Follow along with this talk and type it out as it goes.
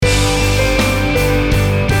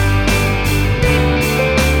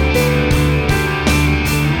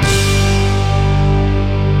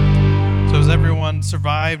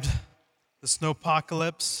the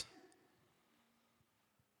snowpocalypse.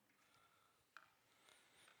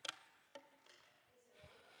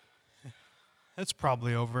 It's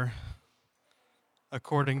probably over.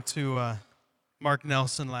 According to Mark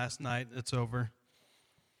Nelson last night, it's over.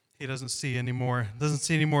 He doesn't see anymore. Doesn't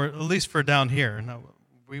see anymore, at least for down here. Now,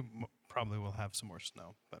 we probably will have some more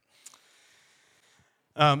snow. But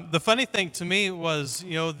the funny thing to me was,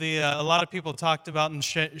 a lot of people talked about and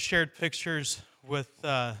shared pictures with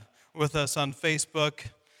us on Facebook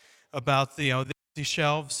about the empty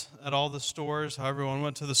shelves at all the stores. How everyone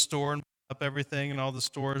went to the store and picked up everything, and all the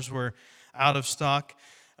stores were out of stock.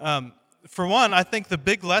 For one, I think the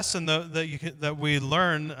big lesson that we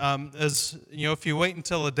learn is, if you wait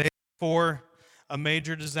until a day before a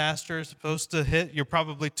major disaster is supposed to hit, you're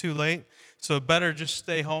probably too late. So better just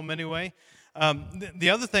stay home anyway. The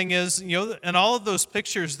other thing is, in all of those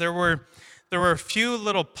pictures, there were a few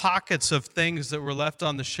little pockets of things that were left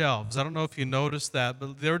on the shelves. I don't know if you noticed that,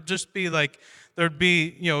 but there would just be there'd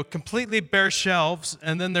be, completely bare shelves,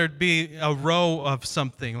 and then there'd be a row of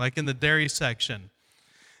something, like in the dairy section.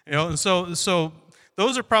 And so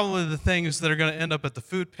those are probably the things that are going to end up at the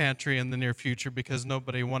food pantry in the near future because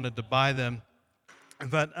nobody wanted to buy them.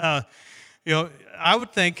 But, I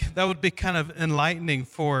would think that would be kind of enlightening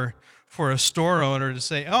for a store owner to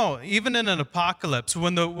say, even in an apocalypse,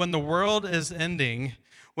 when the world is ending,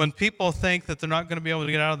 when people think that they're not going to be able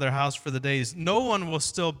to get out of their house for the days, no one will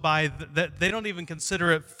still buy that. They don't even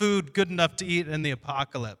consider it food good enough to eat in the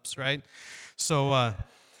apocalypse, right? So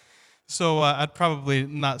I'd probably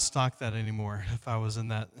not stock that anymore if I was in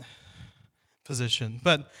that position.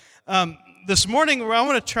 But this morning, I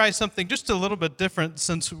want to try something just a little bit different.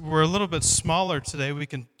 Since we're a little bit smaller today, we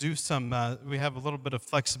can do we have a little bit of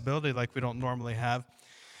flexibility like we don't normally have.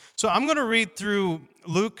 So I'm going to read through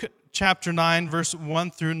Luke chapter 9, verse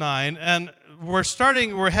 1 through 9. And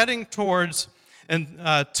we're heading towards, and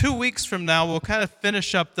 2 weeks from now, we'll kind of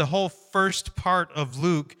finish up the whole first part of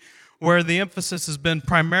Luke, where the emphasis has been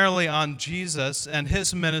primarily on Jesus and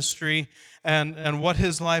his ministry and what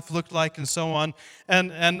his life looked like and so on.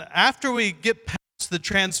 And after we get past the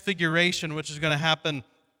transfiguration, which is going to happen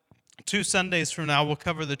 2 Sundays from now, we'll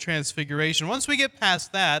cover the transfiguration. Once we get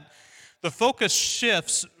past that, the focus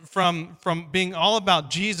shifts from being all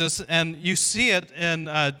about Jesus, and you see it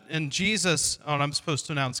in Jesus. Oh, and I'm supposed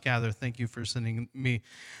to announce gather. Thank you for sending me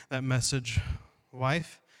that message,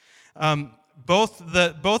 wife. Both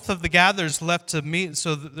of the gathers left to meet.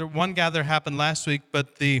 So one gather happened last week,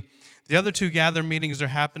 but the other 2 gather meetings are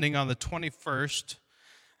happening on the 21st.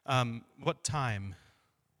 What time?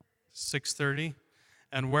 6:30.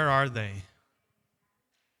 And where are they?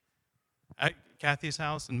 At Kathy's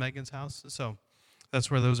house and Megan's house. So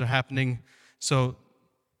that's where those are happening. So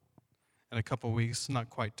in a couple weeks, not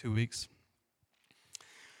quite 2 weeks.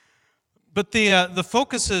 But the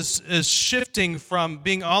focus is shifting from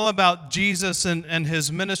being all about Jesus and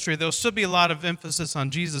his ministry. There'll still be a lot of emphasis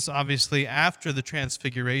on Jesus, obviously, after the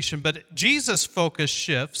transfiguration. But Jesus' focus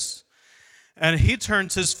shifts, and he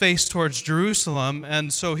turns his face towards Jerusalem.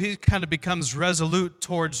 And so he kind of becomes resolute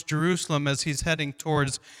towards Jerusalem as he's heading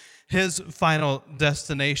towards his final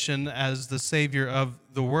destination as the Savior of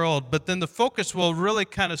the world. But then the focus will really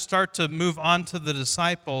kind of start to move on to the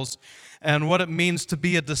disciples and what it means to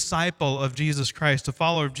be a disciple of Jesus Christ, a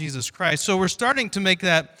follower of Jesus Christ. So we're starting to make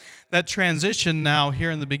that transition now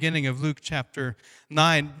here in the beginning of Luke chapter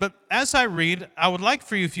 9. But as I read, I would like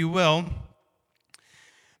for you, if you will,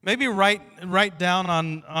 maybe write down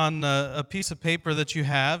on a piece of paper that you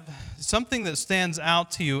have something that stands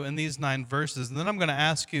out to you in these 9 verses. And then I'm going to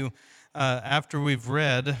ask you, after we've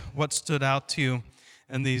read, what stood out to you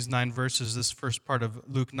in these 9 verses, this first part of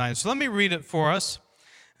Luke 9. So let me read it for us,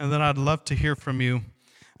 and then I'd love to hear from you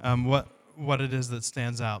what it is that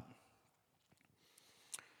stands out.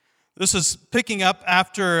 This is picking up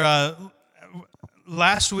after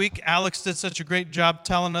last week. Alex did such a great job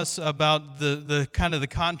telling us about the kind of the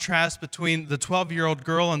contrast between the 12-year-old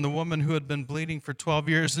girl and the woman who had been bleeding for 12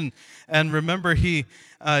 years. And remember, he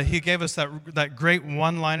gave us that great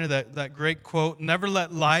one-liner, that great quote, "Never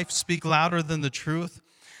let life speak louder than the truth."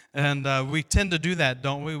 And we tend to do that,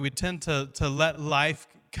 don't we? We tend to let life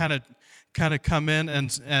kind of come in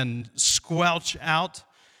and squelch out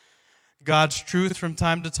God's truth from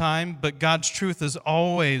time to time, but God's truth is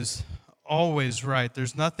always right.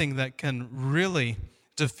 There's nothing that can really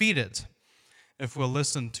defeat it if we'll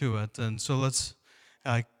listen to it. And so let's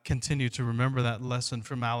continue to remember that lesson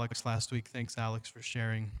from Alex last week. Thanks, Alex, for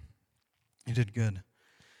sharing. You did good.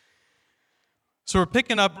 So we're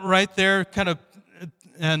picking up right there, kind of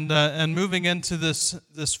and moving into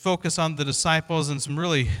this focus on the disciples and some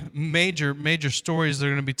really major stories that are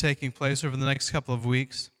going to be taking place over the next couple of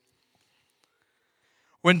weeks.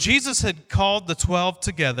 When Jesus had called the 12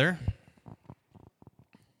 together,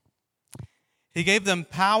 he gave them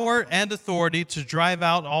power and authority to drive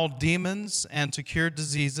out all demons and to cure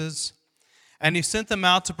diseases, and he sent them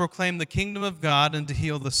out to proclaim the kingdom of God and to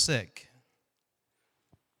heal the sick.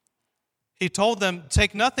 He told them,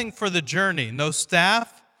 "Take nothing for the journey, no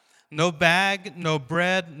staff, no bag, no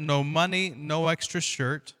bread, no money, no extra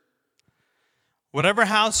shirt. Whatever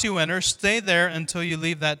house you enter, stay there until you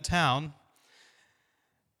leave that town.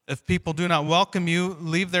 If people do not welcome you,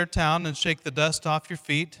 leave their town and shake the dust off your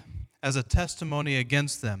feet as a testimony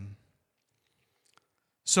against them."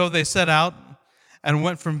 So they set out and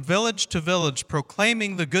went from village to village,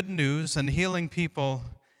 proclaiming the good news and healing people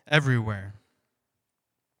everywhere.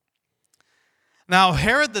 Now,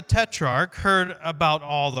 Herod the Tetrarch heard about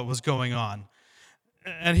all that was going on,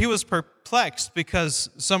 and he was perplexed because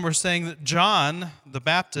some were saying that John the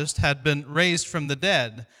Baptist had been raised from the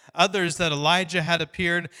dead, others that Elijah had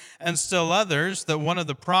appeared, and still others that one of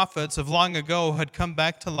the prophets of long ago had come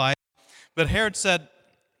back to life. But Herod said,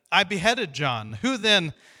 "I beheaded John. Who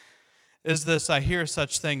then is this I hear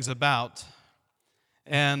such things about?"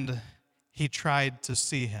 And he tried to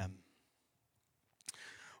see him.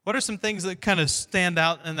 What are some things that kind of stand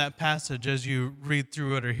out in that passage as you read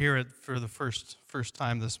through it or hear it for the first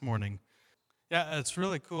time this morning? Yeah, it's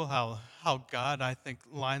really cool how God, I think,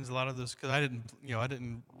 lines a lot of this, because I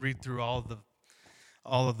didn't read through all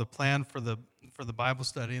of the plan for the Bible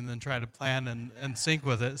study and then try to plan and sync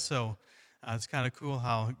with it. So it's kind of cool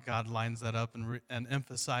how God lines that up and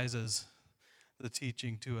emphasizes the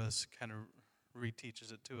teaching to us, kind of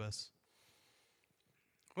reteaches it to us.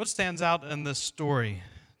 What stands out in this story?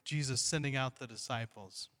 Jesus sending out the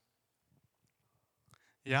disciples.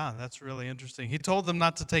 Yeah, that's really interesting. He told them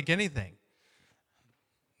not to take anything.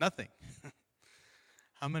 Nothing.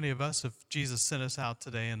 How many of us, if Jesus sent us out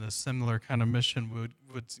today in a similar kind of mission,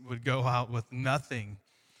 would go out with nothing?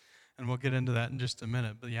 And we'll get into that in just a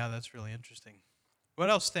minute. But yeah, that's really interesting. What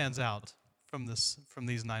else stands out from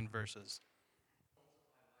these 9 verses?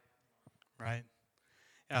 Right?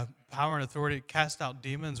 Yeah, power and authority, cast out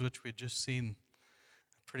demons, which we'd just seen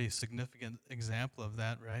a pretty significant example of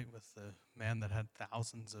that, right? With the man that had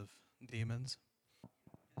thousands of demons.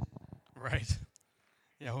 Right.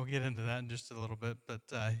 Yeah, we'll get into that in just a little bit. But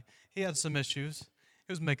he had some issues.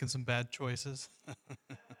 He was making some bad choices.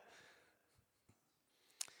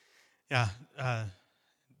 Yeah, I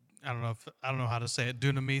don't know how to say it.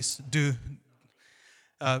 Dunamis.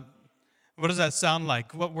 What does that sound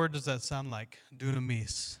like? What word does that sound like?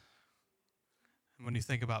 Dunamis. When you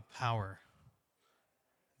think about power.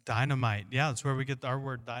 Dynamite. Yeah, that's where we get our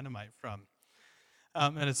word dynamite from.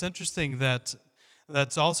 And it's interesting that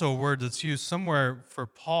that's also a word that's used somewhere for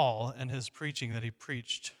Paul and his preaching that he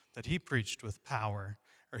preached with power,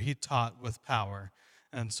 or he taught with power.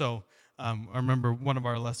 And so I remember one of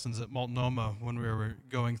our lessons at Multnomah when we were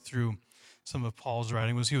going through some of Paul's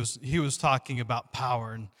writing was he was talking about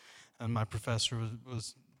power, and my professor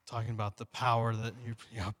was talking about the power that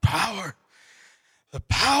the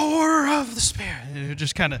power of the Spirit. And it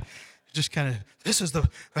just kind of, this is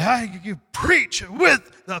you preach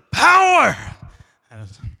with the power. And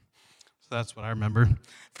so that's what I remember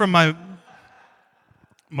from my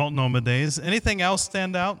Multnomah days. Anything else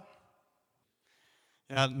stand out?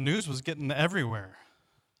 Yeah, news was getting everywhere.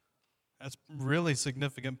 That's a really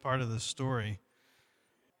significant part of the story.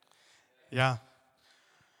 Yeah.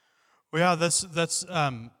 Well, yeah, that's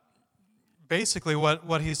basically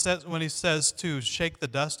what he says when he says to shake the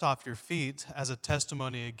dust off your feet as a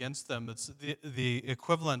testimony against them. It's the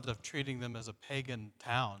equivalent of treating them as a pagan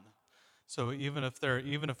town. So even if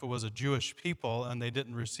it was a Jewish people and they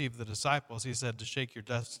didn't receive the disciples, he said to shake your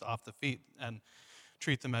dust off the feet and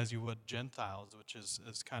treat them as you would Gentiles, which is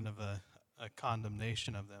kind of a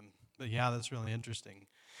condemnation of them. But yeah, that's really interesting.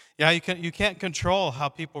 Yeah, you can't control how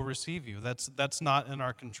people receive you. That's not in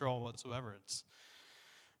our control whatsoever.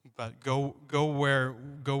 But go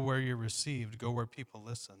where you're received. Go where people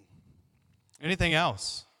listen. Anything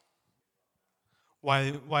else?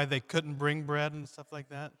 Why they couldn't bring bread and stuff like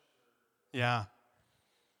that? Yeah.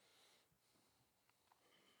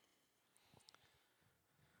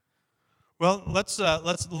 Well, let's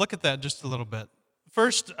look at that just a little bit.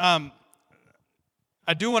 First, I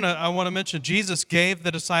want to mention Jesus gave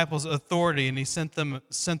the disciples authority, and he sent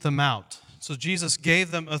them out. So Jesus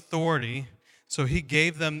gave them authority. So he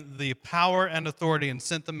gave them the power and authority and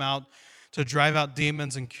sent them out to drive out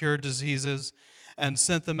demons and cure diseases. and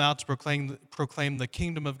sent them out to proclaim the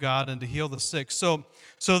kingdom of God and to heal the sick. So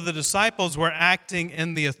the disciples were acting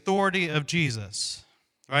in the authority of Jesus.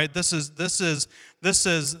 Right? This is the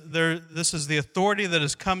authority that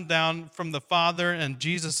has come down from the Father, and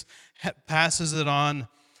Jesus passes it on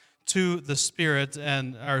to the Spirit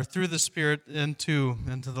or through the Spirit into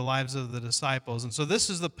the lives of the disciples. And so this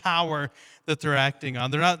is the power that they're acting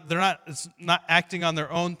on. It's not acting on their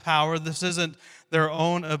own power. This isn't their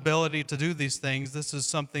own ability to do these things. This is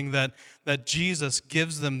something that Jesus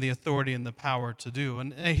gives them the authority and the power to do.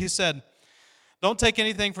 And he said, don't take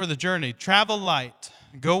anything for the journey. Travel light.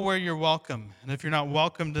 Go where you're welcome. And if you're not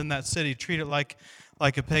welcomed in that city, treat it like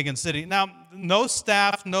a pagan city. Now, no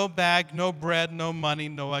staff, no bag, no bread, no money,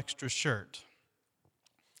 no extra shirt.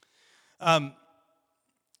 For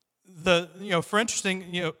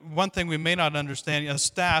interesting, one thing we may not understand, a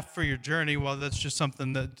staff for your journey, well, that's just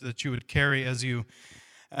something that you would carry as you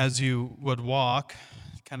would walk.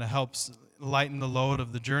 It kind of helps lighten the load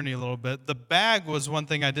of the journey a little bit. The bag was one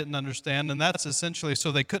thing I didn't understand, and that's essentially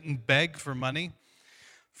so they couldn't beg for money.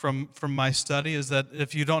 From my study is that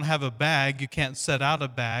if you don't have a bag, you can't set out a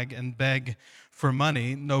bag and beg for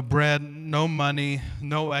money. No bread, no money,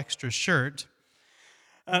 no extra shirt.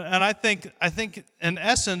 And I think in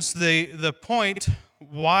essence the point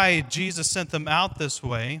why Jesus sent them out this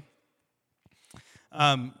way,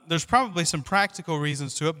 there's probably some practical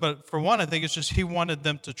reasons to it, but for one, I think it's just he wanted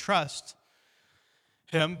them to trust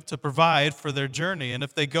him to provide for their journey. And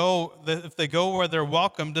if they go where they're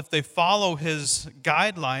welcomed, if they follow his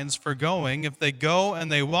guidelines for going, if they go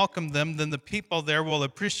and they welcome them, then the people there will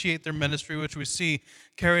appreciate their ministry, which we see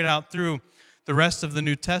carried out through the rest of the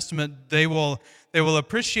New Testament. They will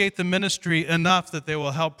appreciate the ministry enough that they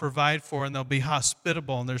will help provide for, and they'll be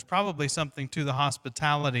hospitable. And there's probably something to the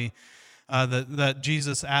hospitality that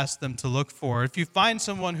Jesus asked them to look for. If you find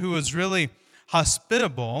someone who is really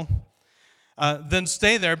hospitable, then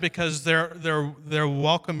stay there, because they'll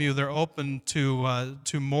welcome you. They're open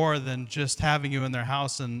to more than just having you in their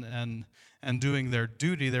house and doing their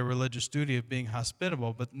duty, their religious duty of being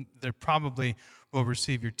hospitable. But they probably will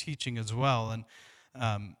receive your teaching as well. And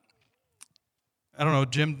I don't know,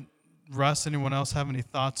 Jim, Russ, anyone else have any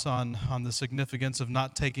thoughts on the significance of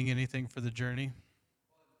not taking anything for the journey?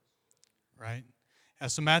 Right.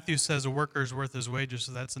 So Matthew says a worker is worth his wages.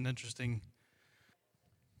 So that's an interesting.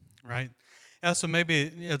 Right. Yeah, so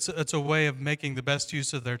maybe it's a way of making the best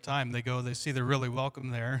use of their time. They go, they see they're really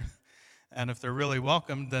welcome there, and if they're really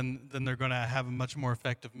welcome, then they're going to have a much more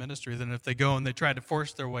effective ministry than if they go and they try to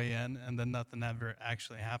force their way in, and then nothing ever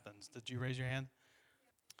actually happens. Did you raise your hand?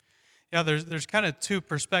 Yeah, there's kind of two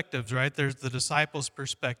perspectives, right? There's the disciples'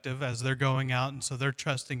 perspective as they're going out, and so they're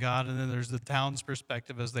trusting God, and then there's the town's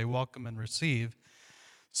perspective as they welcome and receive.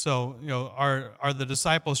 So, are the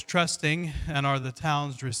disciples trusting, and are the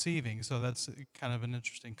towns receiving? So that's kind of an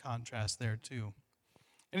interesting contrast there too.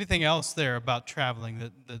 Anything else there about traveling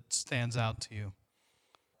that stands out to you?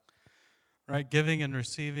 Right, giving and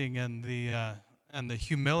receiving, and the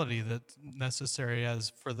humility that's necessary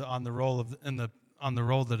on the role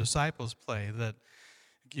the disciples play. That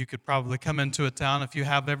you could probably come into a town if you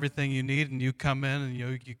have everything you need, and you come in and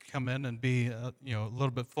you come in and be a little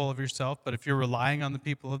bit full of yourself. But if you're relying on the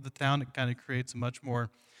people of the town, it kind of creates a much more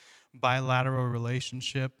bilateral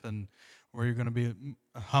relationship, and where you're going to be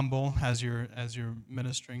humble as you're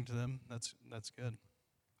ministering to them. That's good.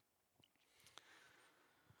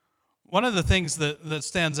 One of the things that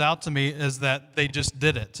stands out to me is that they just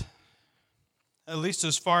did it. At least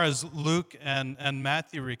as far as Luke and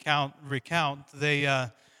Matthew recount, they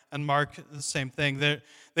and Mark the same thing.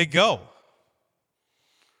 They go,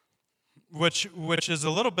 which is a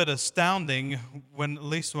little bit astounding at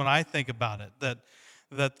least when I think about it.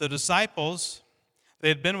 That the disciples, they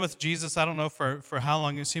had been with Jesus, I don't know for how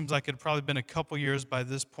long. It seems like it had probably been a couple years by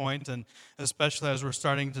this point, and especially as we're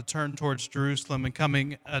starting to turn towards Jerusalem and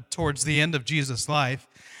coming towards the end of Jesus' life.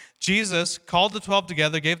 Jesus called the 12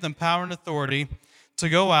 together, gave them power and authority to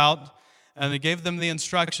go out, and he gave them the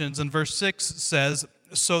instructions. And verse 6 says,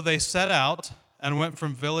 so they set out and went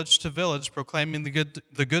from village to village, proclaiming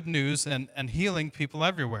the good news and healing people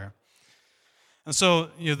everywhere. And so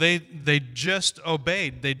they just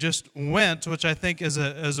obeyed. They just went, which I think is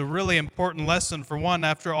a really important lesson. For one,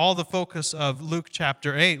 after all the focus of Luke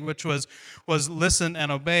chapter 8, which was listen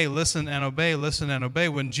and obey, listen and obey, listen and obey.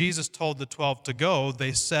 When Jesus told the 12 to go,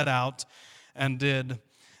 they set out and did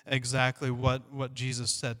exactly what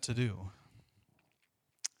Jesus said to do.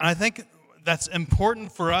 And I think that's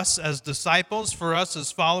important for us as disciples, for us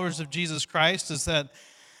as followers of Jesus Christ, is that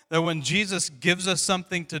that when Jesus gives us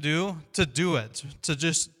something to do it,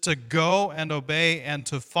 to go and obey and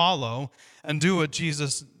to follow and do what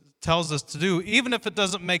Jesus tells us to do, even if it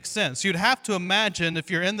doesn't make sense. You'd have to imagine,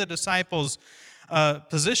 if you're in the disciples'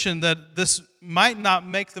 position, that this might not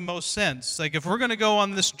make the most sense. Like, if we're going to go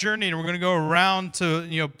on this journey and we're going to go around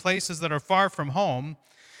to places that are far from home,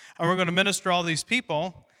 and we're going to minister all these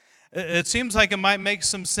people, it seems like it might make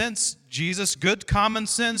some sense, Jesus, good common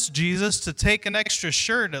sense, Jesus, to take an extra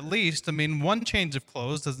shirt at least. I mean, one change of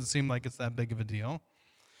clothes doesn't seem like it's that big of a deal.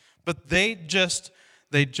 But they just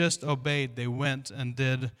obeyed. They went and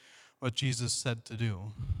did what Jesus said to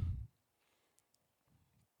do.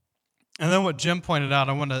 And then what Jim pointed out,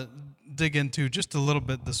 I want to dig into just a little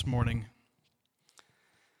bit this morning.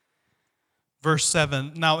 Verse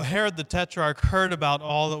 7, now Herod the Tetrarch heard about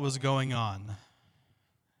all that was going on,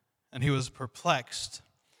 and he was perplexed,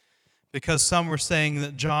 because some were saying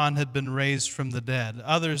that John had been raised from the dead,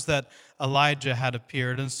 others that Elijah had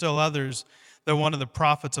appeared, and still others that one of the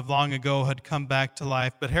prophets of long ago had come back to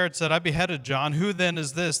life. But Herod said, I beheaded John. Who then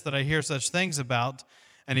is this that I hear such things about?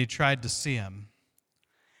 And he tried to see him.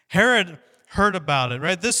 Herod heard about it,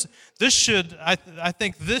 right? This should, I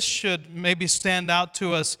think this should maybe stand out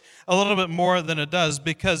to us a little bit more than it does,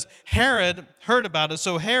 because Herod heard about it.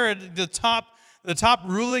 So Herod, the top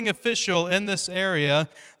ruling official in this area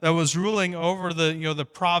that was ruling over the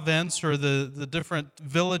province or the different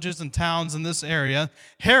villages and towns in this area,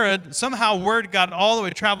 Herod, somehow word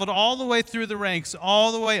traveled all the way through the ranks,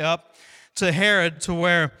 all the way up to Herod, to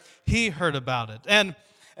where he heard about it. And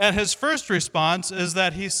his first response is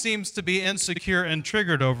that he seems to be insecure and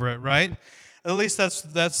triggered over it, right? At least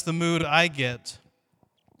that's the mood I get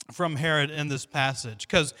from Herod in this passage,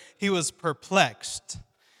 because he was perplexed.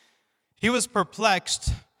 He was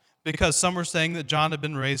perplexed because some were saying that John had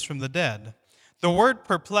been raised from the dead. The word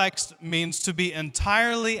perplexed means to be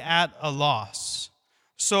entirely at a loss.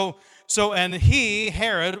 And he,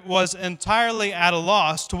 Herod, was entirely at a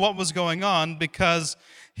loss to what was going on, because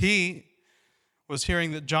he was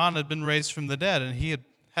hearing that John had been raised from the dead, and he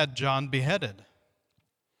had John beheaded.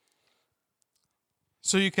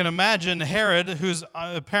 So you can imagine Herod, who's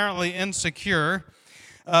apparently insecure,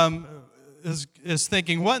 is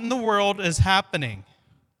thinking, what in the world is happening?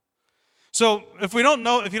 So if you don't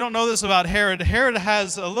know this about Herod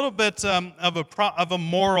has a little bit of a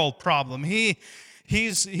moral problem.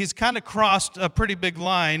 He's kind of crossed a pretty big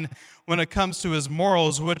line when it comes to his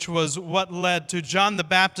morals, which was what led to John the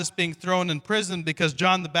Baptist being thrown in prison, because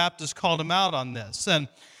John the Baptist called him out on this. And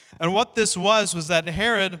what this was that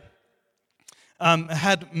Herod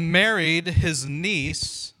had married his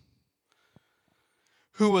niece,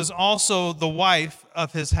 who was also the wife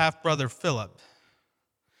of his half-brother Philip.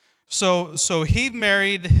 So he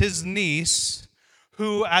married his niece,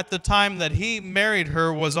 who at the time that he married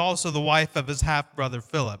her was also the wife of his half-brother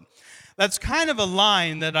Philip. That's kind of a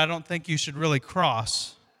line that I don't think you should really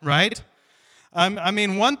cross, right? I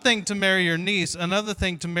mean, one thing to marry your niece, another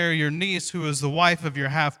thing to marry your niece who is the wife of your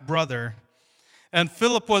half-brother. And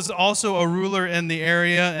Philip was also a ruler in the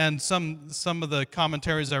area, and some of the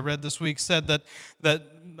commentaries I read this week said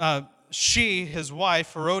that she, his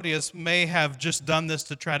wife, Herodias, may have just done this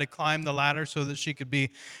to try to climb the ladder so that she could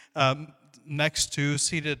be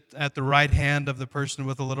seated at the right hand of the person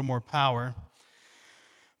with a little more power.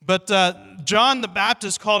 But John the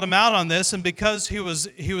Baptist called him out on this, and because he was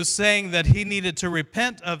saying that he needed to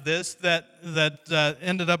repent of this, that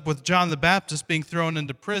ended up with John the Baptist being thrown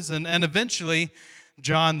into prison, and eventually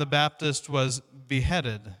John the Baptist was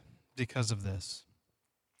beheaded because of this.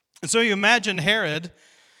 And so you imagine Herod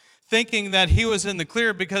thinking that he was in the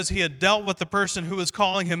clear because he had dealt with the person who was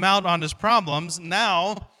calling him out on his problems.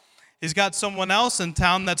 Now he's got someone else in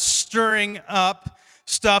town that's stirring up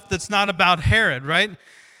stuff that's not about Herod, right?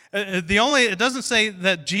 It doesn't say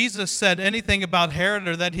that Jesus said anything about Herod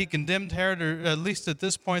or that he condemned Herod, or at least at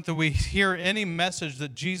this point that we hear any message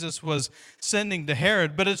that Jesus was sending to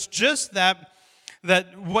Herod. But it's just that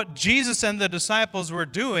what Jesus and the disciples were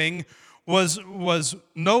doing was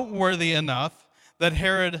noteworthy enough that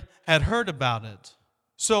Herod had heard about it.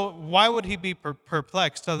 So why would he be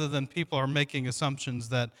perplexed, other than people are making assumptions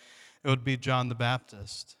that it would be John the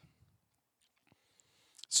Baptist?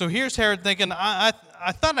 So here's Herod thinking, I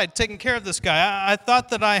thought I'd taken care of this guy. I thought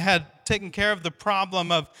that I had taken care of the problem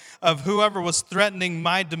of whoever was threatening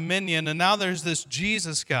my dominion, and now there's this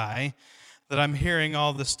Jesus guy that I'm hearing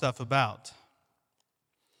all this stuff about.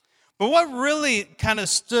 But what really kind of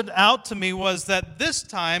stood out to me was that this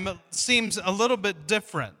time it seems a little bit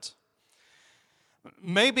different.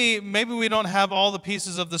 Maybe we don't have all the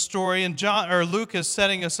pieces of the story, and Luke is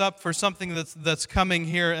setting us up for something that's coming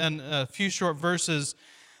here in a few short verses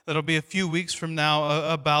that'll be a few weeks from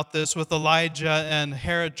now about this, with Elijah and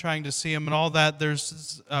Herod trying to see him and all that.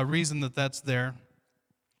 There's a reason that that's there.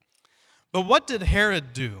 But what did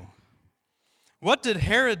Herod do? What did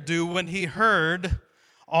Herod do when he heard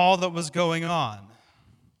all that was going on?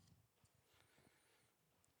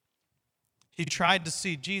 He tried to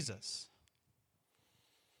see Jesus.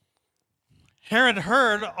 Herod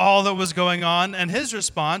heard all that was going on, and his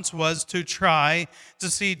response was to try to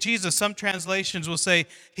see Jesus. Some translations will say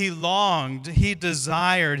he longed, he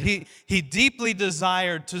desired, he deeply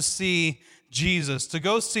desired to see Jesus, to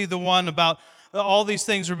go see the one about all these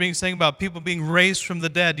things were being said about people being raised from the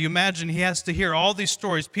dead. You imagine he has to hear all these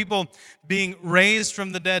stories, people being raised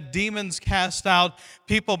from the dead, demons cast out,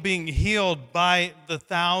 people being healed by the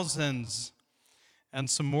thousands, and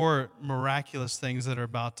some more miraculous things that are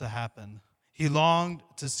about to happen. He longed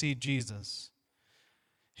to see Jesus.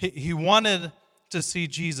 He wanted to see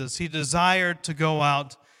Jesus. He desired to go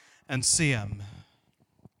out and see him.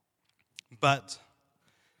 But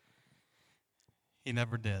he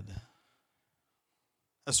never did.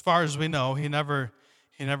 As far as we know, he never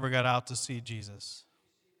got out to see Jesus.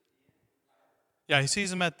 Yeah, he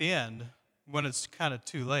sees him at the end when it's kind of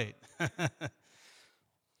too late.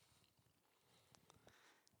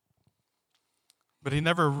 But he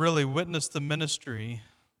never really witnessed the ministry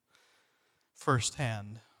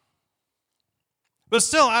firsthand. But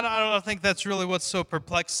still, I don't think that's really what's so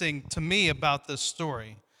perplexing to me about this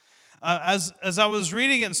story. As I was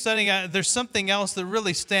reading and studying, there's something else that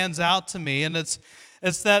really stands out to me, and it's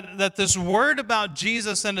that this word about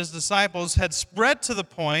Jesus and his disciples had spread to the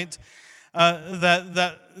point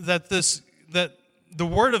that the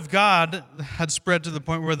word of God had spread to the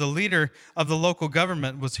point where the leader of the local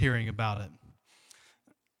government was hearing about it.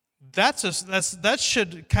 That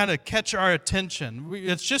should kind of catch our attention.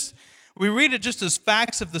 We read it just as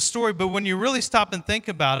facts of the story, but when you really stop and think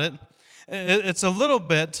about it, it's a little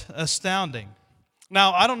bit astounding.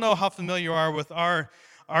 Now, I don't know how familiar you are with our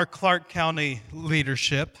Clark County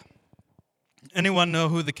leadership. Anyone know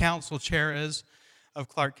who the council chair is of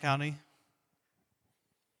Clark County?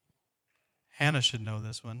 Hannah should know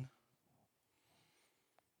this one.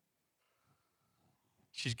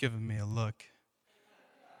 She's giving me a look.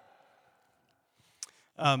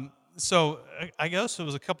 So I guess it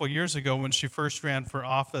was a couple years ago when she first ran for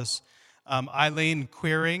office. Eileen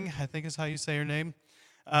Queering, I think is how you say her name.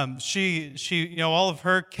 She, all of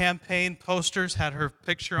her campaign posters had her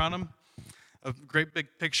picture on them, a great big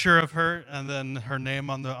picture of her, and then her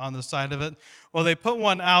name on the side of it. Well, they put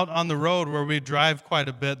one out on the road where we drive quite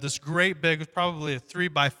a bit. This great big, probably a 3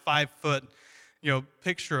 by 5 foot,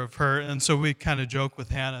 picture of her. And so we kind of joke with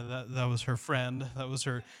Hannah that was her friend. That was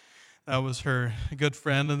her good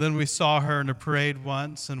friend. And then we saw her in a parade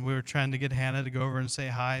once, and we were trying to get Hannah to go over and say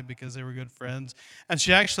hi because they were good friends. And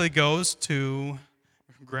she actually goes to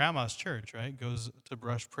Grandma's church, right? Goes to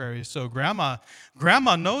Brush Prairie. So Grandma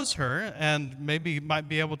knows her and maybe might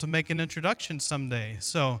be able to make an introduction someday.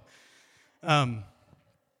 So,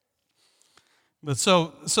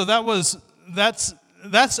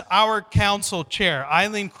 that's our council chair.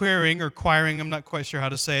 Eileen Queering, or Quiring, I'm not quite sure how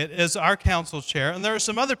to say it, is our council chair. And there are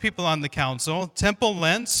some other people on the council. Temple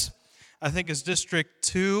Lentz, I think, is District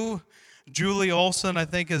 2. Julie Olson, I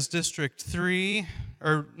think, is District 3.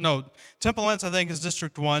 Temple Lentz, I think, is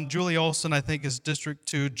District 1. Julie Olson, I think, is District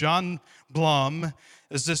 2. John Blum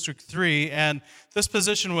is District 3. And this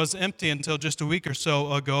position was empty until just a week or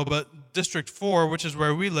so ago. But District 4, which is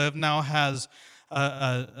where we live, now has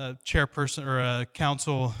a chairperson or a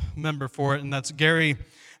council member for it, and that's Gary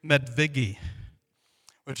Medvigi,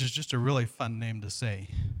 which is just a really fun name to say.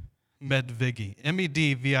 Medvigi,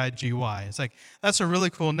 Medvigy. It's like, that's a really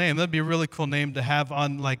cool name. That'd be a really cool name to have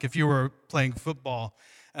on, like, if you were playing football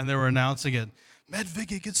and they were announcing it.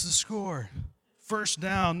 Medvigi gets the score. First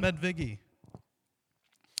down, Medvigi.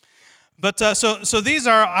 But so these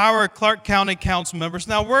are our Clark County council members.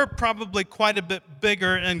 Now, we're probably quite a bit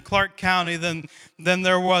bigger in Clark County than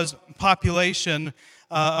there was population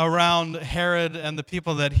around Herod and the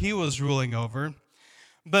people that he was ruling over.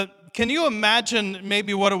 But can you imagine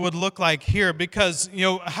maybe what it would look like here? Because,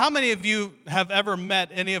 how many of you have ever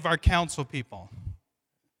met any of our council people?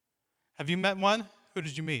 Have you met one? Who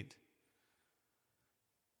did you meet?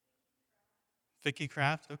 Vicki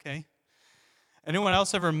Kraft, okay. Anyone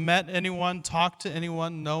else ever met anyone, talked to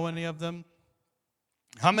anyone, know any of them?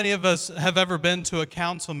 How many of us have ever been to a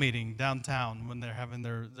council meeting downtown when they're having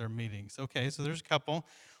their meetings? Okay, so there's a couple.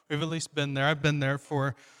 We've at least been there. I've been there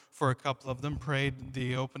for a couple of them, prayed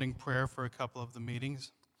the opening prayer for a couple of the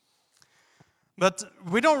meetings. But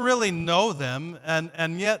we don't really know them,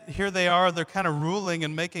 and yet here they are. They're kind of ruling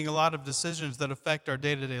and making a lot of decisions that affect our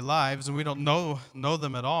day-to-day lives, and we don't know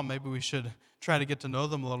them at all. Maybe we should try to get to know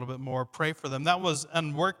them a little bit more, pray for them. That was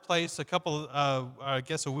in workplace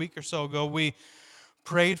a week or so ago. We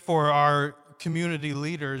prayed for our community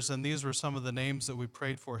leaders, and these were some of the names that we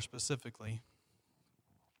prayed for specifically.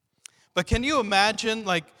 But can you imagine,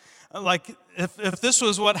 like if this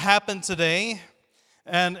was what happened today?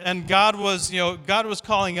 And God was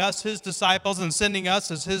calling us, His disciples, and sending us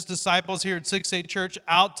as His disciples here at 6-8 Church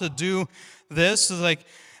out to do this.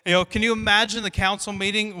 Can you imagine the council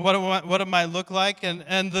meeting? What it might look like?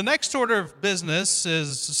 And the next order of business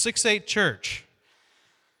is 6-8 Church.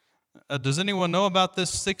 Does anyone know about this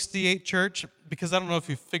 68 Church? Because I don't know if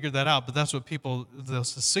you figured that out, but that's what they'll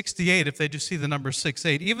say 68 if they just see the number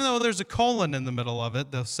 68. Even though there's a colon in the middle of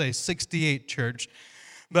it, they'll say 68 Church.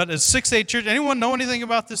 But it's 6-8 Church. Anyone know anything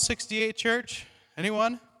about this 68 Church?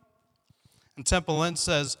 Anyone? And Temple Lynn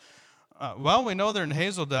says, we know they're in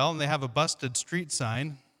Hazeldale and they have a busted street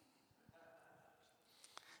sign.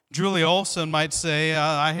 Julie Olson might say,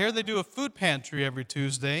 I hear they do a food pantry every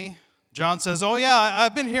Tuesday. John says, oh yeah,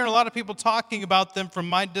 I've been hearing a lot of people talking about them from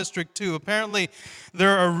my district too. Apparently,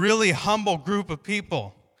 they're a really humble group of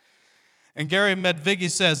people. And Gary Medvigi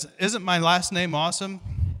says, isn't my last name awesome?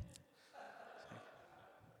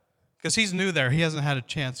 Because he's new there. He hasn't had a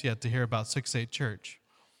chance yet to hear about 6-8 Church.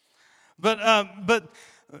 But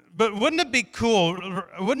wouldn't it be cool,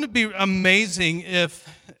 wouldn't it be amazing if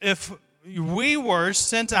we were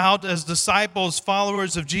sent out as disciples,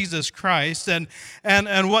 followers of Jesus Christ, and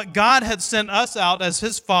what God had sent us out as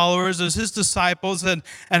His followers, as His disciples, and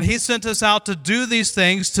He sent us out to do these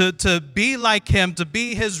things, to be like Him, to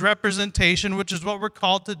be His representation, which is what we're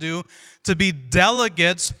called to do, to be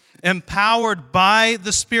delegates empowered by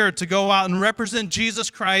the Spirit to go out and represent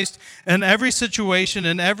Jesus Christ in every situation,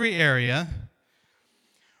 in every area.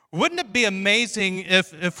 Wouldn't it be amazing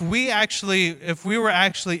if we were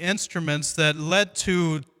actually instruments that led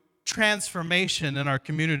to transformation in our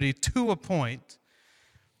community to a point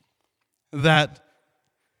that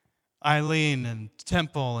Eileen and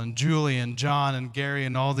Temple and Julie and John and Gary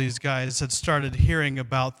and all these guys had started hearing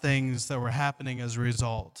about things that were happening as a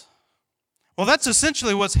result? Well, that's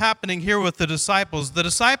essentially what's happening here with the disciples. The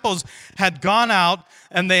disciples had gone out,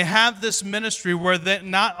 and they have this ministry where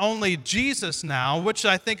not only Jesus now, which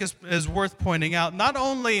I think is worth pointing out, not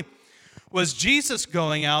only was Jesus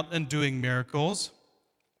going out and doing miracles,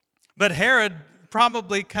 but Herod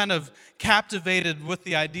probably kind of captivated with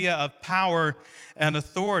the idea of power and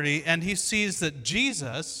authority, and he sees that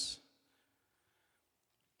Jesus,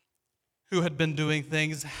 who had been doing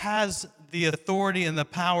things, has the authority and the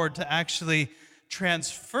power to actually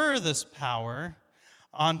transfer this power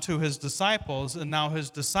onto his disciples, and now his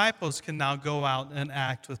disciples can now go out and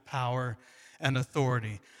act with power and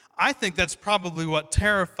authority. I think that's probably what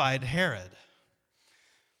terrified Herod,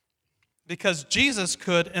 because Jesus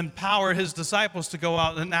could empower his disciples to go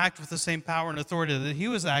out and act with the same power and authority that he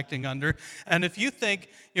was acting under. And if you think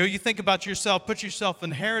about yourself, put yourself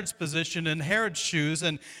in Herod's position, in Herod's shoes,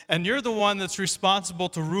 and you're the one that's responsible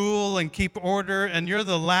to rule and keep order, and you're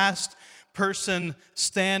the last person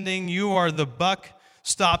standing, you are the buck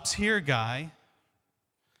stops here guy.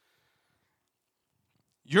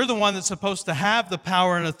 You're the one that's supposed to have the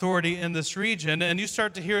power and authority in this region, and you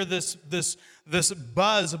start to hear this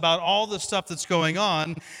buzz about all the stuff that's going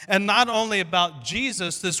on, and not only about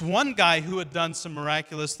Jesus, this one guy who had done some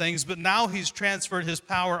miraculous things, but now he's transferred his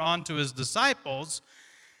power onto his disciples,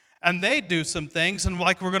 and they do some things, and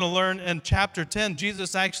like we're going to learn in chapter 10,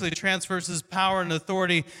 Jesus actually transfers his power and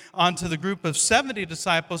authority onto the group of 70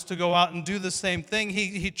 disciples to go out and do the same thing.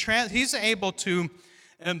 He's able to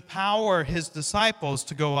empower his disciples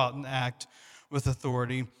to go out and act with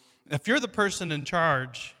authority. If you're the person in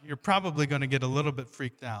charge, you're probably going to get a little bit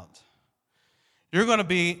freaked out. You're going to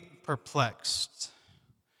be perplexed.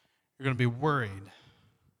 You're going to be worried.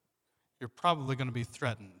 You're probably going to be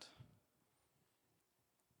threatened.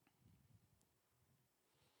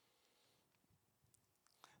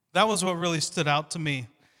 That was what really stood out to me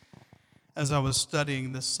as I was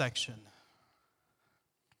studying this section.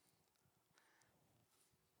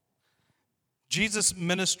 Jesus'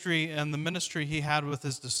 ministry and the ministry he had with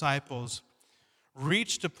his disciples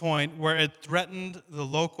reached a point where it threatened the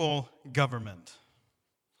local government,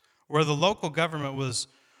 where the local government was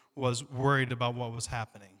worried about what was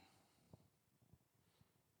happening.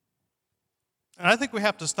 And I think we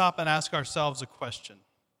have to stop and ask ourselves a question.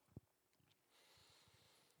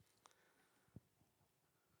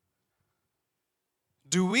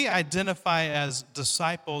 Do we identify as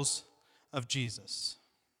disciples of Jesus?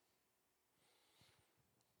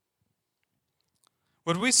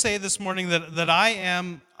 Would we say this morning that I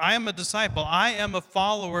am a disciple? I am a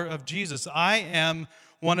follower of Jesus. I am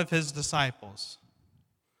one of his disciples.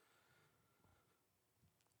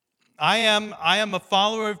 I am a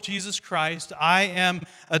follower of Jesus Christ. I am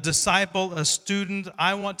a disciple, a student.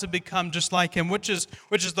 I want to become just like him, which is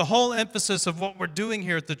the whole emphasis of what we're doing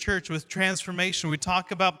here at the church with transformation. We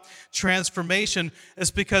talk about transformation.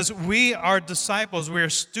 It's because we are disciples. We are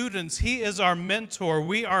students. He is our mentor.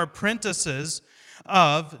 We are apprentices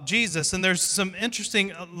of Jesus. And there's some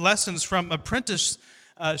interesting lessons from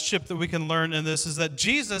apprenticeship that we can learn in this, is that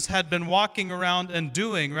Jesus had been walking around and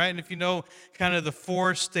doing, right? And if you know kind of the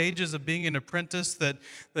 4 stages of being an apprentice, that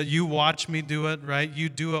you watch me do it, right? You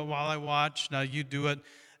do it while I watch. Now you do it,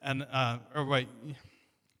 and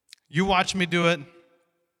you watch me do it.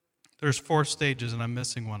 There's 4 stages, and I'm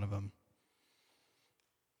missing one of them.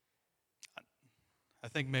 I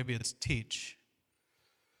think maybe it's teach.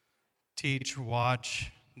 Teach,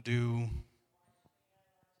 watch, do.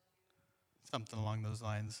 Something along those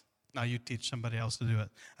lines. Now you teach somebody else to do it.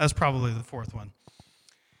 That's probably the 4th one.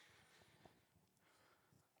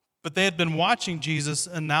 But they had been watching Jesus,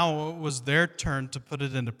 and now it was their turn to put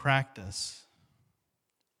it into practice.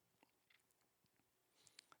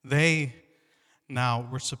 They now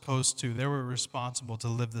were they were responsible to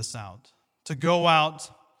live this out, to go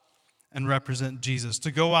out and represent Jesus,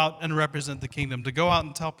 to go out and represent the kingdom, to go out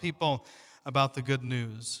and tell people about the good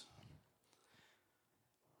news.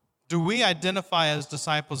 Do we identify as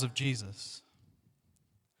disciples of Jesus?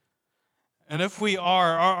 And if we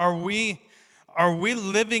are we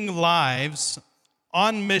living lives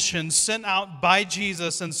on mission, sent out by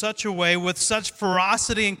Jesus in such a way, with such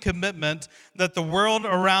ferocity and commitment, that the world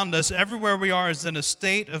around us, everywhere we are, is in a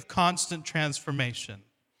state of constant transformation?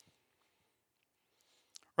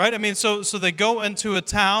 Right? I mean, so they go into a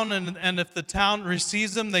town, and if the town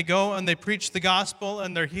receives them, they go and they preach the gospel,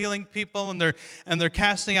 and they're healing people, and they're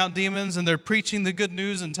casting out demons, and they're preaching the good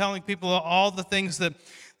news and telling people all the things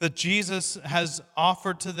that Jesus has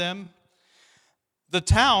offered to them. The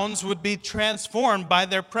towns would be transformed by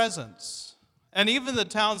their presence. And even the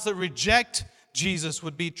towns that reject Jesus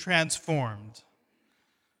would be transformed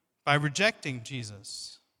by rejecting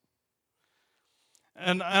Jesus.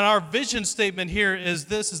 And our vision statement here is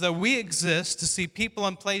this, is that we exist to see people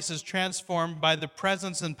and places transformed by the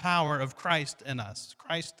presence and power of Christ in us,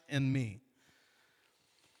 Christ in me.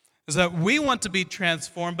 Is that we want to be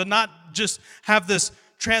transformed, but not just have this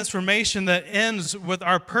transformation that ends with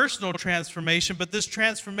our personal transformation, but this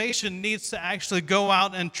transformation needs to actually go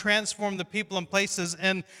out and transform the people and places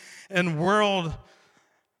and worlds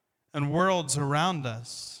around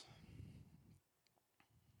us.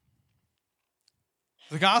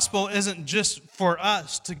 The gospel isn't just for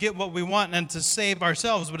us to get what we want and to save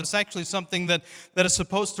ourselves, but it's actually something that is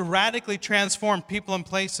supposed to radically transform people and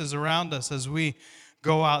places around us as we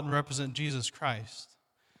go out and represent Jesus Christ.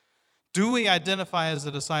 Do we identify as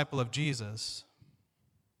a disciple of Jesus?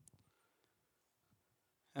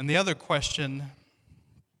 And the other question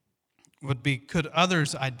would be, could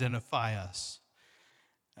others identify us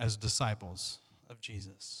as disciples of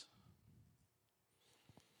Jesus?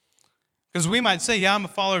 Because we might say, yeah, I'm a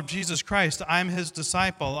follower of Jesus Christ. I'm his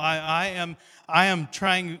disciple. I am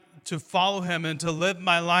trying to follow him and to live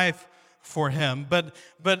my life for him. But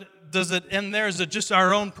does it end there? Is it just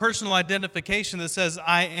our own personal identification that says,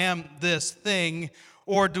 I am this thing?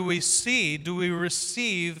 Or do we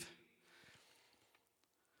receive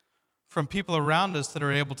from people around us that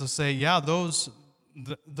are able to say, yeah, those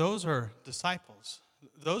are disciples.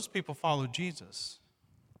 Those people follow Jesus.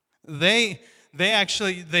 They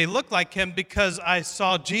look like him because I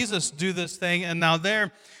saw Jesus do this thing, and now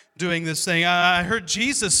they're doing this thing. I heard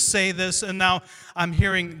Jesus say this, and now I'm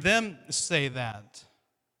hearing them say that.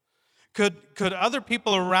 Could other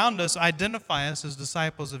people around us identify us as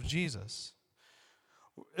disciples of Jesus?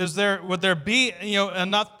 Would there be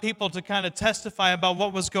enough people to kind of testify about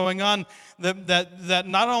what was going on, that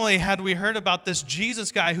not only had we heard about this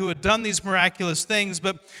Jesus guy who had done these miraculous things,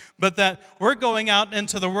 but that we're going out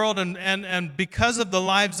into the world and because of the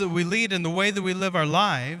lives that we lead and the way that we live our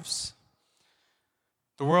lives,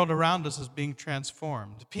 the world around us is being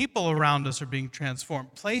transformed. People around us are being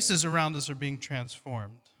transformed. Places around us are being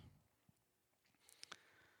transformed.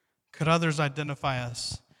 Could others identify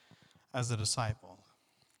us as a disciple?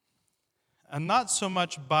 And not so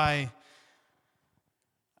much by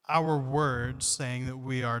our words saying that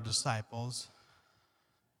we are disciples,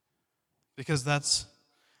 because that's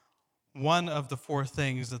one of the 4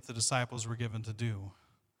 things that the disciples were given to do.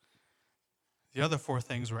 The other 4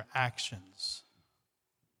 things were actions.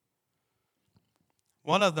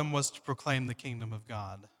 One of them was to proclaim the kingdom of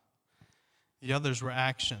God. The others were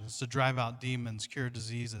actions, to drive out demons, cure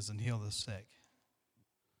diseases, and heal the sick.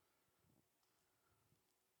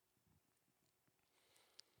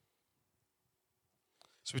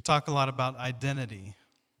 So we talk a lot about identity,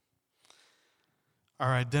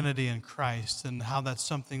 our identity in Christ, and how that's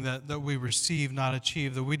something that we receive, not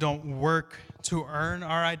achieve, that we don't work to earn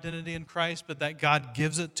our identity in Christ, but that God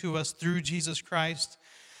gives it to us through Jesus Christ,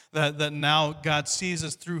 that now God sees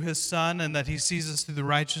us through his Son, and that he sees us through the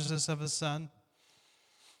righteousness of his Son.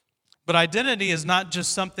 But identity is not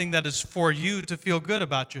just something that is for you to feel good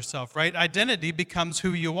about yourself, right? Identity becomes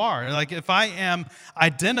who you are. Like if I am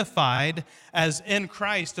identified as in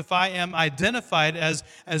Christ, if I am identified as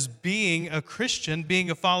being a Christian, being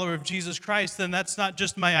a follower of Jesus Christ, then that's not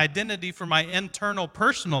just my identity for my internal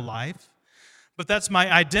personal life, but that's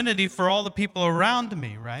my identity for all the people around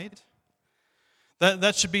me, right?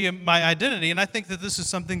 That should be my identity. And I think that this is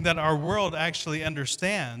something that our world actually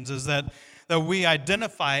understands, is that we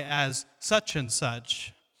identify as such and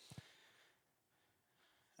such.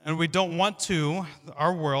 And we don't want to,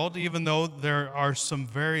 our world, even though there are some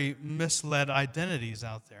very misled identities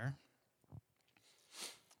out there,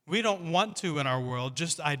 we don't want to, in our world,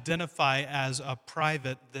 just identify as a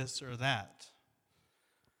private this or that.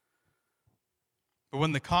 But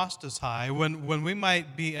when the cost is high, when we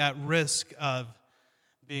might be at risk of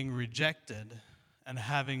being rejected and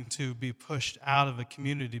having to be pushed out of a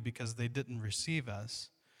community because they didn't receive us,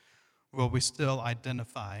 will we still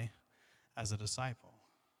identify as a disciple?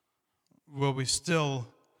 Will we still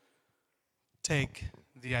take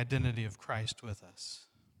the identity of Christ with us?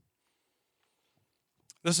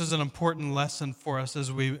 This is an important lesson for us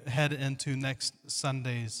as we head into next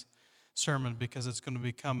Sunday's sermon, because it's going to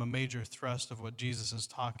become a major thrust of what Jesus is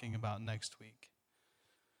talking about next week.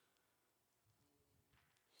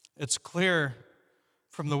 It's clear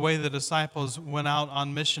from the way the disciples went out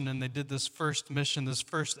on mission and they did this first mission, this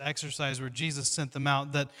first exercise where Jesus sent them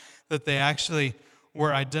out, that they actually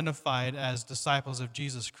were identified as disciples of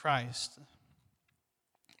Jesus Christ,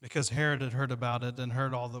 because Herod had heard about it and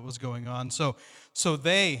heard all that was going on. So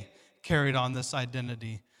they carried on this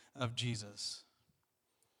identity of Jesus.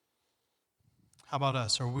 How about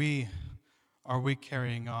us? Are we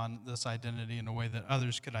carrying on this identity in a way that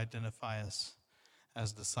others could identify us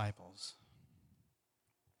as disciples?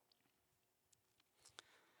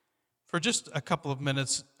 For just a couple of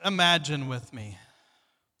minutes, imagine with me,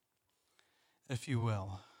 if you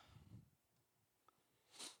will.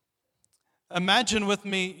 Imagine with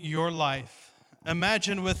me your life.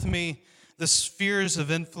 Imagine with me the spheres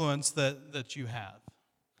of influence that you have.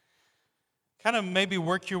 Kind of maybe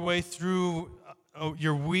work your way through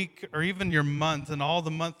your week or even your month and all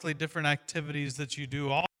the monthly different activities that you do,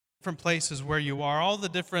 all different places where you are, all the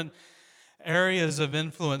different areas of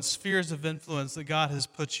influence, spheres of influence that God has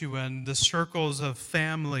put you in, the circles of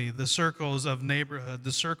family, the circles of neighborhood,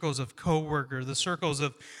 the circles of coworker, the circles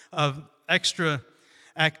of extra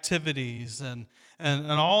activities, and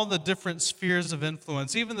all the different spheres of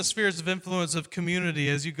influence, even the spheres of influence of community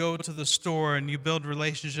as you go to the store and you build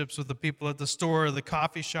relationships with the people at the store or the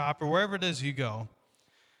coffee shop or wherever it is you go.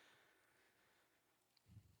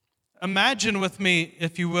 Imagine with me,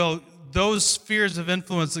 if you will, those spheres of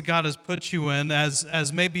influence that God has put you in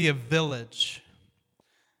as maybe a village.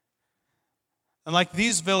 And like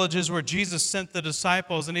these villages where Jesus sent the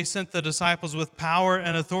disciples, and he sent the disciples with power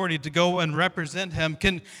and authority to go and represent him,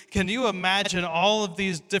 can you imagine all of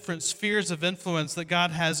these different spheres of influence that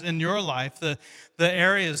God has in your life, the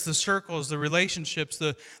areas, the circles, the relationships,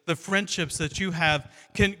 the friendships that you have?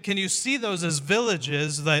 Can you see those as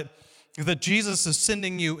villages that Jesus is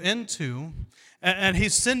sending you into? And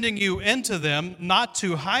he's sending you into them not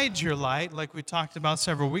to hide your light, like we talked about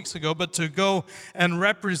several weeks ago, but to go and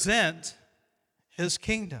represent his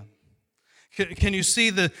kingdom. Can you see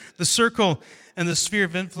the circle and the sphere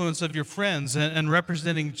of influence of your friends and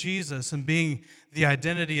representing Jesus and being the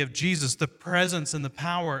identity of Jesus, the presence and the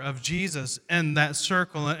power of Jesus in that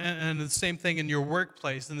circle, and the same thing in your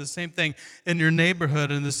workplace, and the same thing in your neighborhood,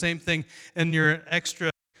 and the same thing in your extra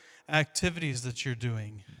activities that you're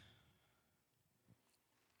doing?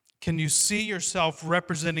 Can you see yourself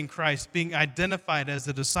representing Christ, being identified as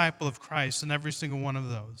a disciple of Christ in every single one of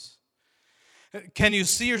those? Can you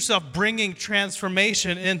see yourself bringing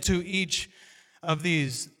transformation into each of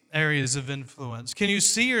these areas of influence? Can you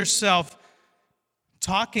see yourself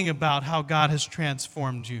talking about how God has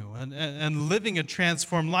transformed you and living a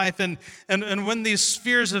transformed life? And when these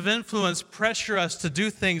spheres of influence pressure us to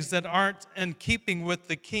do things that aren't in keeping with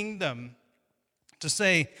the kingdom,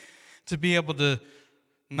 to be able to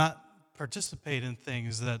not participate in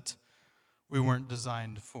things that we weren't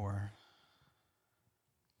designed for.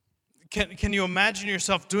 Can you imagine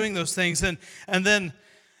yourself doing those things? And then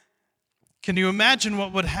can you imagine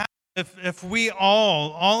what would happen if we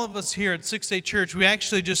all of us here at 6-8 Church, we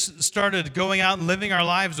actually just started going out and living our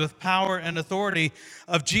lives with power and authority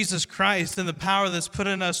of Jesus Christ and the power that's put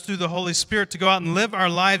in us through the Holy Spirit to go out and live our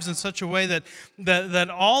lives in such a way that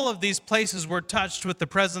all of these places were touched with the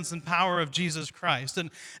presence and power of Jesus Christ. And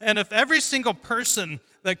if every single person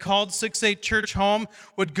that called 6-8 Church home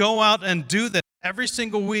would go out and do that every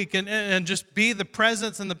single week and just be the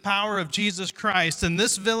presence and the power of Jesus Christ in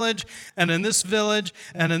this village and in this village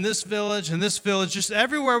and in this village and this village, just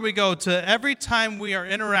everywhere we go, to every time we are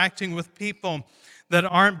interacting with people that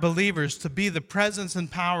aren't believers, to be the presence and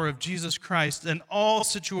power of Jesus Christ in all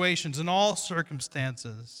situations, in all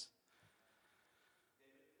circumstances.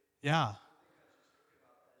 Yeah.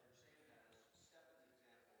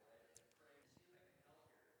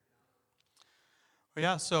 Well,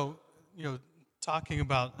 yeah, so, talking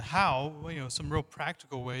about how, some real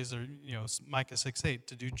practical ways are, Micah 6:8,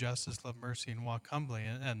 to do justice, love mercy, and walk humbly.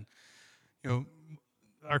 And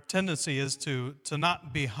our tendency is to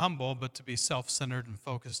not be humble, but to be self-centered and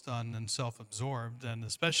focused on and self-absorbed. And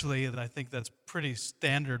especially, I think that's pretty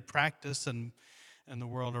standard practice in the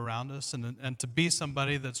world around us. And to be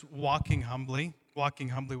somebody that's walking humbly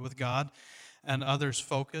with God, and others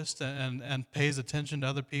focused and pays attention to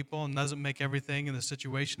other people and doesn't make everything in the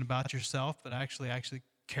situation about yourself, but actually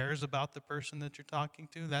cares about the person that you're talking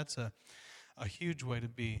to. That's a huge way to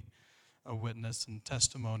be a witness and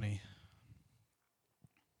testimony.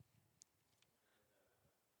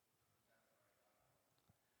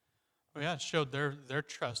 Well, yeah, it showed their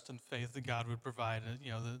trust and faith that God would provide.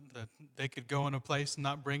 That they could go in a place and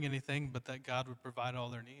not bring anything, but that God would provide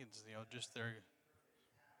all their needs. Just their...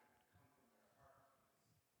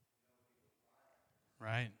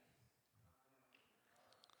 Right.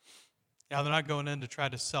 Yeah, they're not going in to try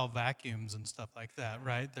to sell vacuums and stuff like that,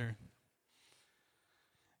 right?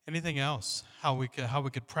 Anything else? How we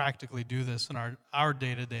could practically do this in our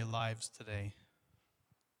day-to-day lives today?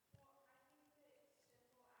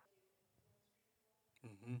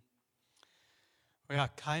 Mm-hmm. Well, yeah,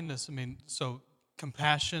 kindness. So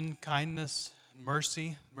compassion, kindness,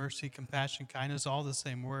 mercy, compassion, kindness, all the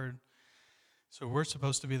same word. So we're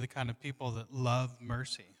supposed to be the kind of people that love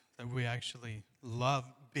mercy, that we actually love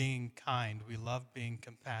being kind. We love being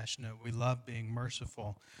compassionate. We love being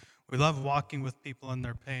merciful. We love walking with people in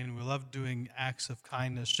their pain. We love doing acts of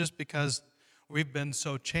kindness just because we've been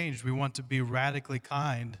so changed. We want to be radically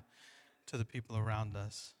kind to the people around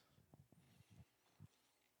us.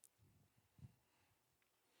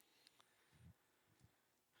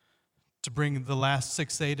 To bring the last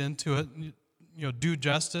 6-8 into it, do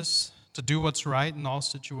justice, to do what's right in all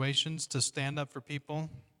situations, to stand up for people.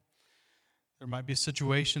 There might be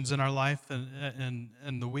situations in our life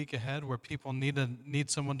and the week ahead where people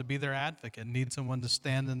need someone to be their advocate, need someone to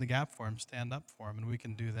stand in the gap for them, stand up for them, and we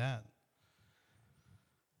can do that.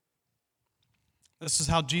 This is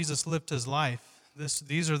how Jesus lived his life.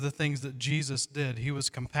 These are the things that Jesus did. He was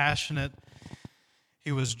compassionate.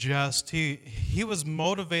 He was just. He was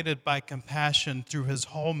motivated by compassion through his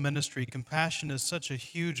whole ministry. Compassion is such a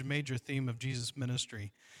huge, major theme of Jesus'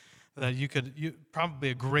 ministry that you probably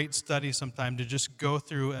a great study sometime to just go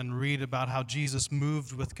through and read about how Jesus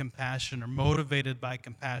moved with compassion or motivated by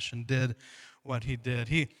compassion did what he did.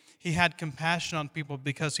 He had compassion on people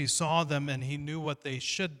because he saw them and he knew what they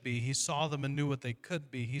should be. He saw them and knew what they could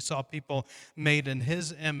be. He saw people made in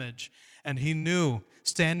his image, and he knew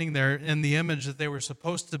standing there in the image that they were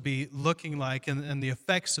supposed to be looking like and the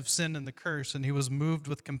effects of sin and the curse, and he was moved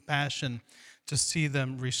with compassion to see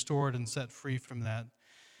them restored and set free from that.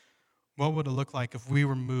 What would it look like if we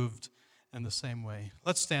were moved in the same way?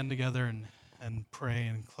 Let's stand together and pray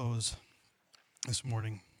and close this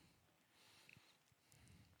morning.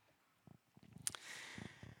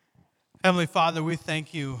 Heavenly Father, we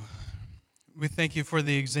thank you. We thank you for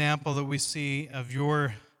the example that we see of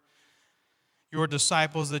your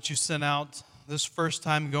disciples that you sent out this first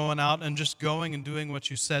time, going out and just going and doing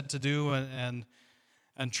what you said to do and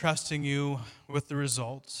trusting you with the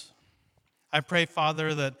results. I pray,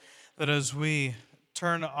 Father, that as we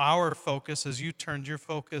turn our focus, as you turned your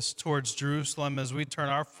focus towards Jerusalem, as we turn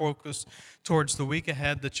our focus towards the week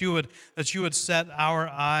ahead, that you would set our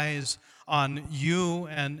eyes on you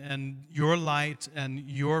and your light and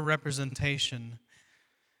your representation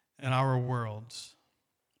in our world.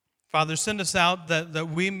 Father, send us out that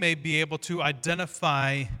we may be able to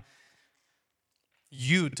identify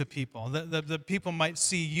you to people, that people might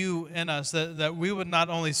see you in us, that we would not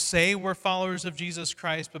only say we're followers of Jesus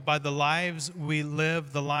Christ, but by the lives we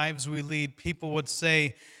live, the lives we lead, people would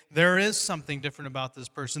say there is something different about this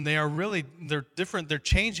person. They're different. They're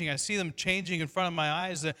changing. I see them changing in front of my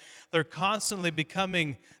eyes. They're constantly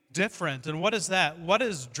becoming different. And what is that? What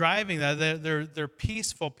is driving that? They're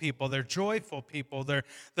peaceful people. They're joyful people. They're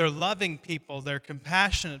loving people. They're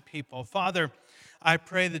compassionate people. Father, I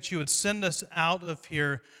pray that you would send us out of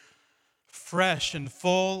here fresh and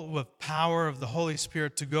full with power of the Holy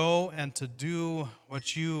Spirit to go and to do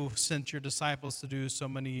what you sent your disciples to do so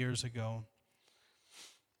many years ago.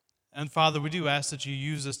 And Father, we do ask that you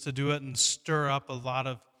use us to do it and stir up a lot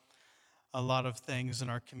of things in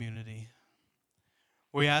our community.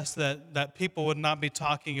 We ask that people would not be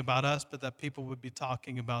talking about us, but that people would be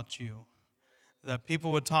talking about you. That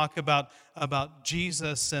people would talk about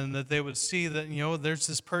Jesus, and that they would see that, there's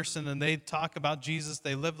this person and they talk about Jesus,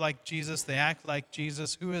 they live like Jesus, they act like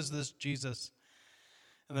Jesus. Who is this Jesus?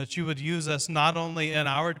 And that you would use us not only in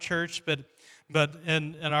our church, but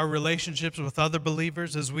in our relationships with other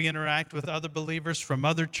believers, as we interact with other believers from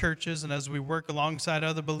other churches, and as we work alongside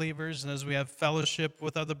other believers, and as we have fellowship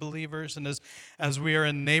with other believers, and as we are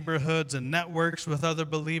in neighborhoods and networks with other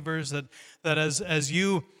believers, that as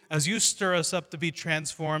you stir us up to be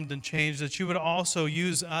transformed and changed, that you would also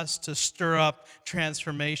use us to stir up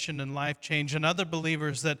transformation and life change in other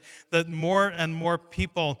believers, that more and more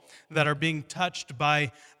people that are being touched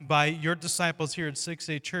by your disciples here at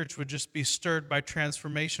 6A Church would just be stirred by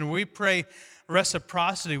transformation. We pray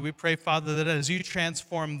reciprocity. We pray, Father, that as you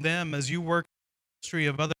transform them, as you work in the ministry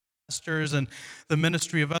of other pastors and the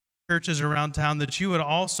ministry of other churches around town, that you would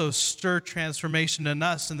also stir transformation in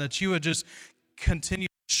us, and that you would just continue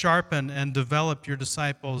to sharpen and develop your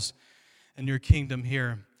disciples and your kingdom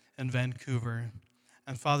here in Vancouver.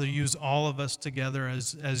 And Father, use all of us together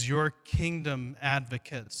as your kingdom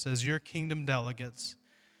advocates, as your kingdom delegates,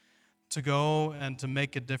 to go and to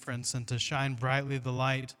make a difference and to shine brightly the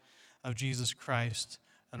light of Jesus Christ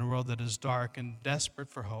in a world that is dark and desperate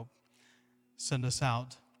for hope. Send us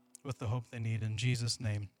out with the hope they need. In Jesus'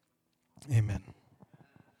 name, amen.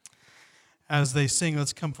 As they sing,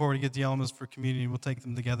 let's come forward and get the elements for communion. We'll take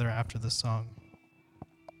them together after this song.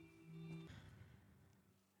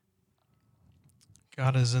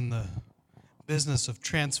 God is in the business of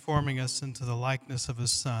transforming us into the likeness of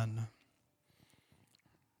His Son.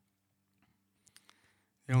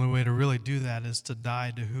 The only way to really do that is to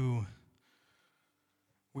die to who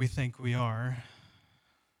we think we are,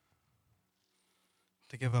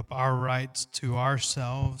 to give up our rights to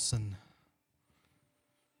ourselves and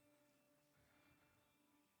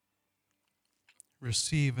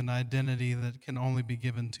receive an identity that can only be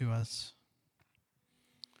given to us.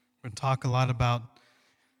 We're going to talk a lot about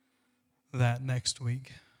that next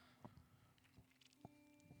week.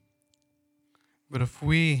 But if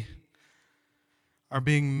we are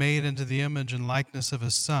being made into the image and likeness of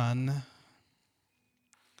His Son,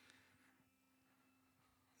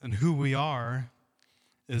 and who we are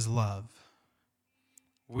is love.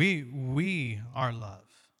 We are love.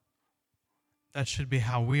 That should be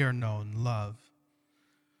how we are known, love.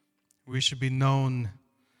 We should be known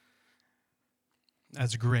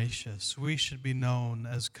as gracious. We should be known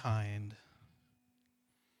as kind.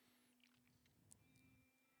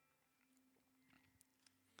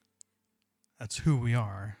 That's who we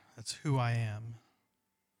are. That's who I am.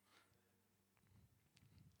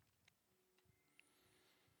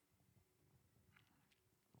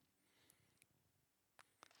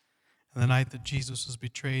 And the night that Jesus was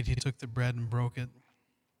betrayed, He took the bread and broke it,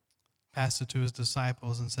 passed it to His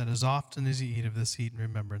disciples, and said, "As often as you eat of this, eat in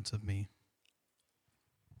remembrance of me."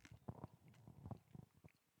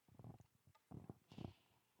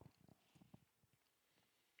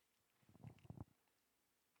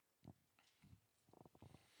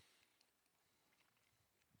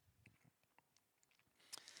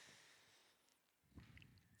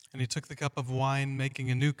 And He took the cup of wine,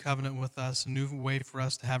 making a new covenant with us, a new way for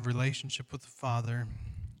us to have relationship with the Father,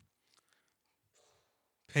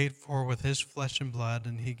 paid for with His flesh and blood,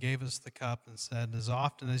 and He gave us the cup and said, "As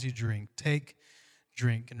often as you drink,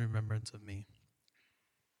 drink in remembrance of me."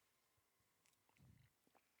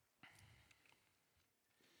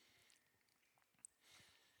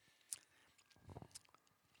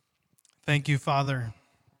 Thank you, Father,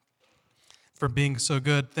 for being so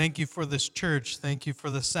good. Thank you for this church. Thank you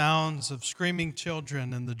for the sounds of screaming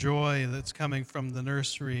children and the joy that's coming from the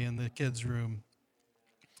nursery and the kids' room.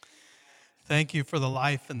 Thank you for the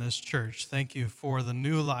life in this church. Thank you for the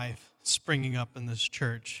new life springing up in this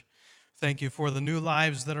church. Thank you for the new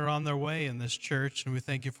lives that are on their way in this church, and we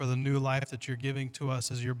thank you for the new life that you're giving to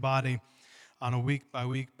us as your body on a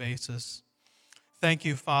week-by-week basis. Thank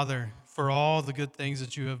you, Father, for all the good things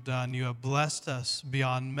that you have done. You have blessed us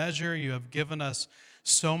beyond measure. You have given us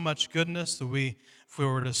so much goodness that if we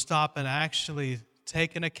were to stop and actually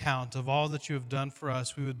take an account of all that you have done for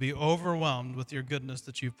us, we would be overwhelmed with your goodness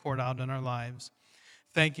that you've poured out in our lives.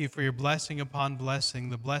 Thank you for your blessing upon blessing,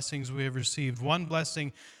 the blessings we have received, one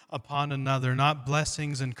blessing upon another, not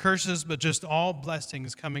blessings and curses, but just all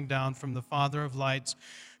blessings coming down from the Father of lights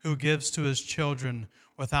who gives to his children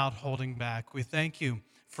without holding back. We thank you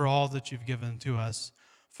for all that you've given to us.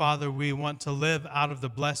 Father, we want to live out of the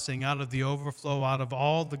blessing, out of the overflow, out of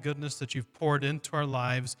all the goodness that you've poured into our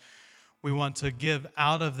lives. We want to give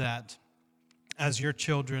out of that as your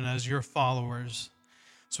children, as your followers.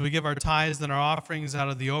 So we give our tithes and our offerings out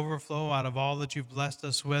of the overflow, out of all that you've blessed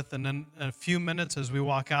us with. And then in a few minutes as we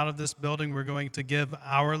walk out of this building, we're going to give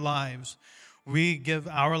our lives. We give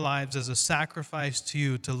our lives as a sacrifice to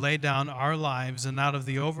you, to lay down our lives, and out of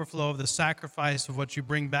the overflow of the sacrifice of what you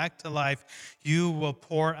bring back to life, you will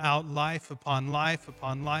pour out life upon life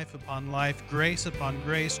upon life upon life, grace upon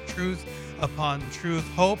grace, truth upon truth,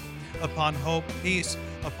 hope upon hope, peace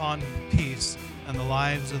upon peace, and the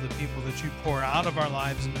lives of the people that you pour out of our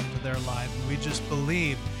lives and into their lives. And we just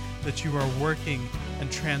believe that you are working in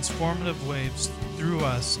transformative ways through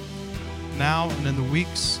us now and in the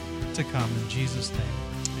weeks to come. In Jesus' name,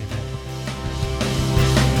 amen.